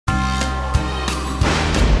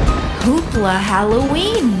Hoopla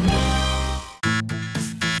Halloween!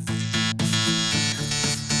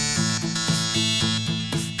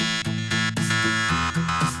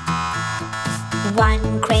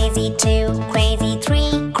 One crazy, two crazy,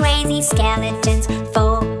 three crazy skeletons,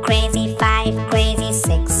 four crazy, five crazy,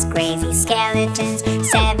 six crazy skeletons,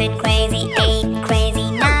 seven crazy, eight crazy,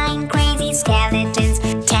 nine crazy skeletons,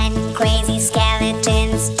 10 crazy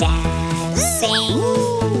skeletons dancing.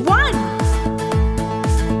 1,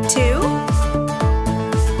 2,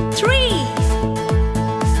 3,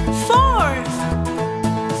 4,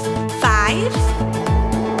 5,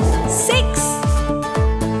 6,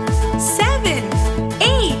 7,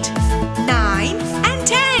 8, 9, and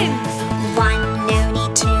 10. 1 loony,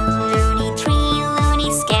 2 loony, 3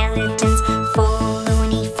 loony skeletons, 4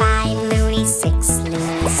 loony, 5 loony, 6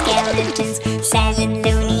 loony skeletons, 7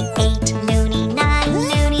 loony, 8 loony, 9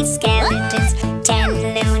 loony skeletons, 10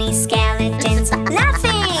 loony skeletons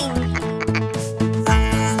laughing.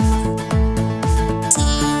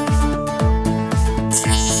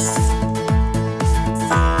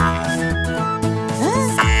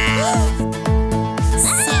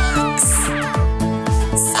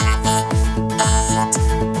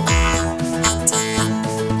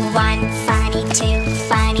 1 funny, 2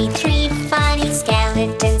 funny, 3 funny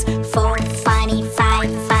skeletons, 4 funny,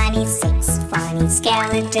 5 funny, 6 funny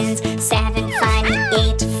skeletons, 7 funny,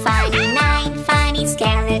 8 funny, 9 funny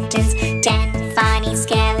skeletons, 10 funny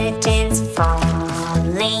skeletons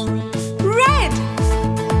falling. Red,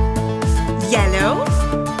 yellow,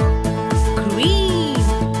 green,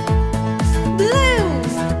 blue,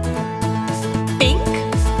 pink,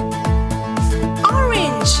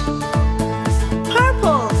 orange,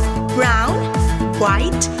 purple, brown,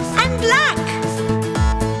 white, and black.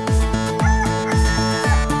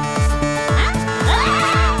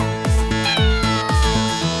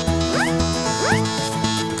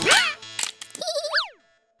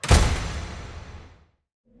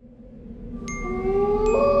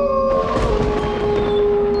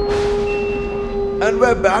 And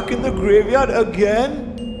we're back in the graveyard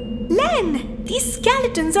again? Len, these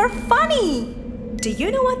skeletons are funny. Do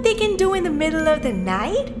you know what they can do in the middle of the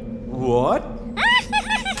night? What?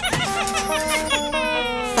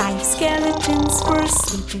 5 skeletons were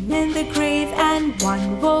sleeping in the grave, and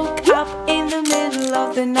 1 woke up in the middle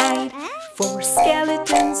of the night. 4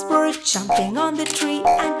 skeletons were jumping on the tree,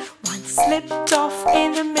 and 1 slipped off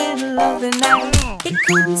in the middle of the night. They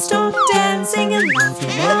couldn't stop dancing and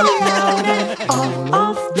laughing out loud, and all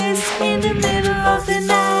of this in the middle of the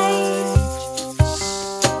night.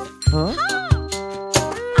 Huh?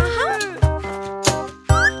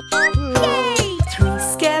 Yay! 3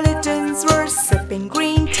 skeletons were sipping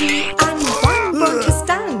green tea, and 1 broke his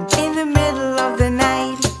tongue in the middle of the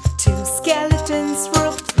night. 2 skeletons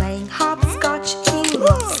were playing hopscotch. He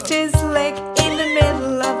lost his leg in the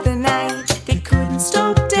middle of the night. They couldn't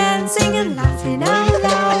stop dancing and laughing out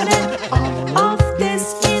loud, and all of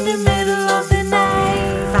this in the middle of the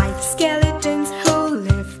night. 5 skeletons who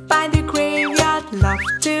live by the graveyard love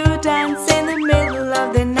to dance in the middle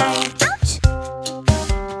of the night.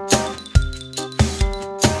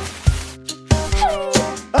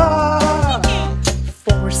 Ah!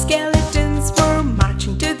 4 skeletons were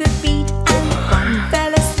marching to the beat, and 1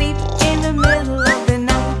 fell asleep in the middle of the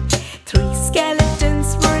night. 3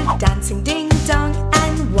 skeletons were dancing ding-dong,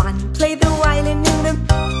 and 1 played the violin in the...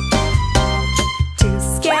 2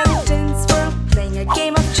 skeletons were playing a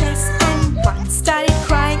game of chess, and 1 started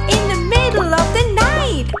crying in the middle of the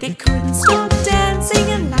night. They couldn't stop dancing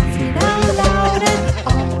and laughing out loud, and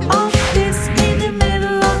all of this in the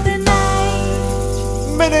middle of the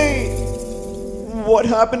night. Minnie! What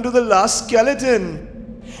happened to the last skeleton?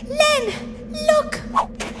 Len, look!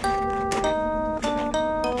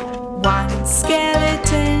 1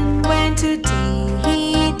 skeleton went to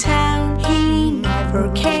T-Town. He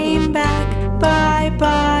never came back.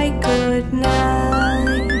 Bye-bye, good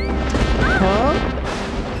night. Huh?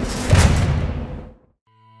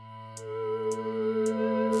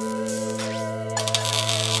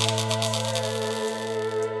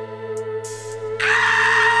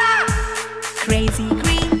 Crazy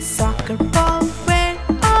green soccer ball, where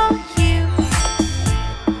are you?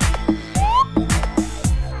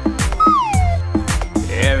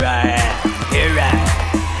 Here I am,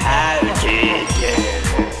 how do you do?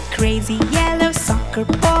 Crazy yellow soccer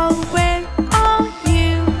ball, where are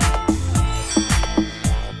you?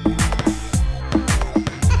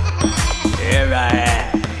 Here I am,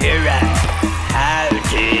 how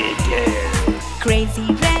do you do? Crazy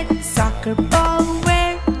red soccer ball,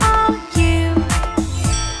 where are you?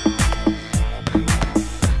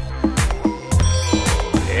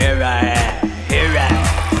 Here I am,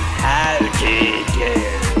 how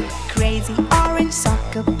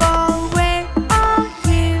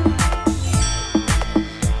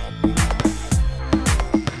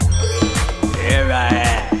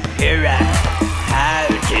here I how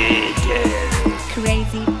do you do?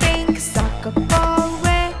 Crazy pink soccer ball,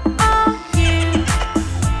 where are you?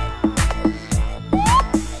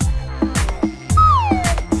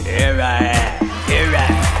 Here I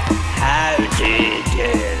how do you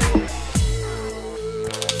do?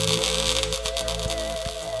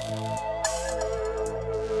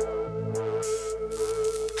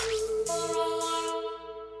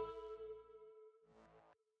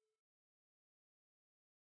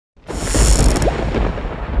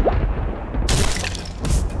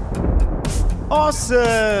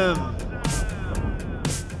 Awesome!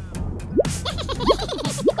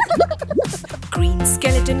 Green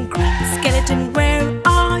skeleton, where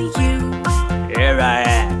are you? Here I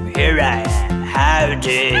am, how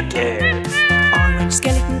do you do? Orange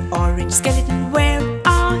skeleton, where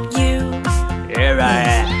are you? Here I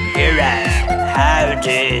am, how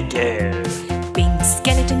do you do? Pink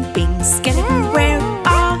skeleton, where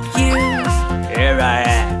are you? Here I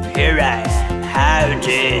am, how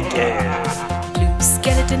do you do?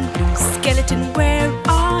 Blue skeleton, where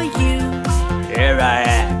are you? Here I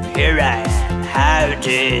am, how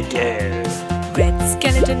do you do? Red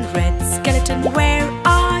skeleton, where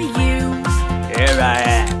are you? Here I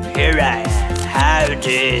am, how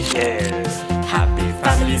do you do? Happy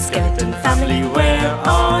family, skeleton family, where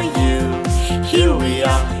are you? Here we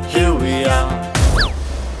are,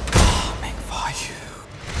 Coming for you.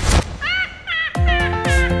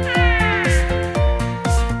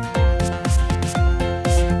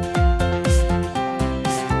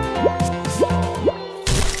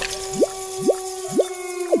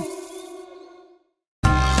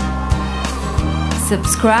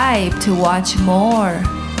 Subscribe to watch more.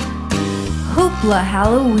 Hoopla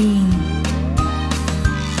Halloween.